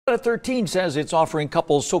At 13 says it's offering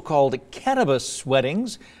couples so-called cannabis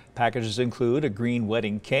weddings. Packages include a green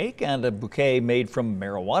wedding cake and a bouquet made from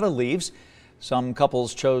marijuana leaves. Some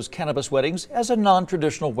couples chose cannabis weddings as a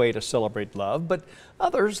non-traditional way to celebrate love, but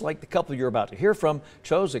others, like the couple you're about to hear from,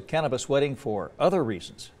 chose a cannabis wedding for other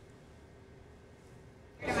reasons.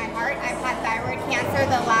 In my heart, I've had thyroid cancer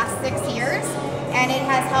the last 6 years, and it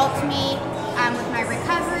has helped me with my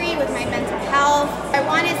recovery, with my mental health. I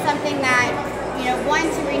wanted something that, one,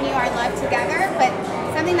 to renew our love together, but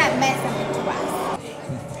something that meant something to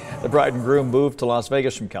us. The bride and groom moved to Las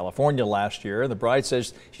Vegas from California last year. The bride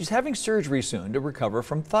says she's having surgery soon to recover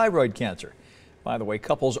from thyroid cancer. By the way,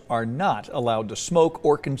 couples are not allowed to smoke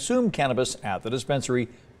or consume cannabis at the dispensary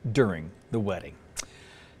during the wedding.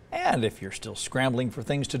 And if you're still scrambling for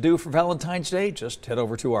things to do for Valentine's Day, just head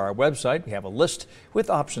over to our website. We have a list with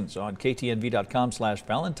options on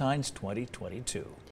ktnv.com/valentines2022.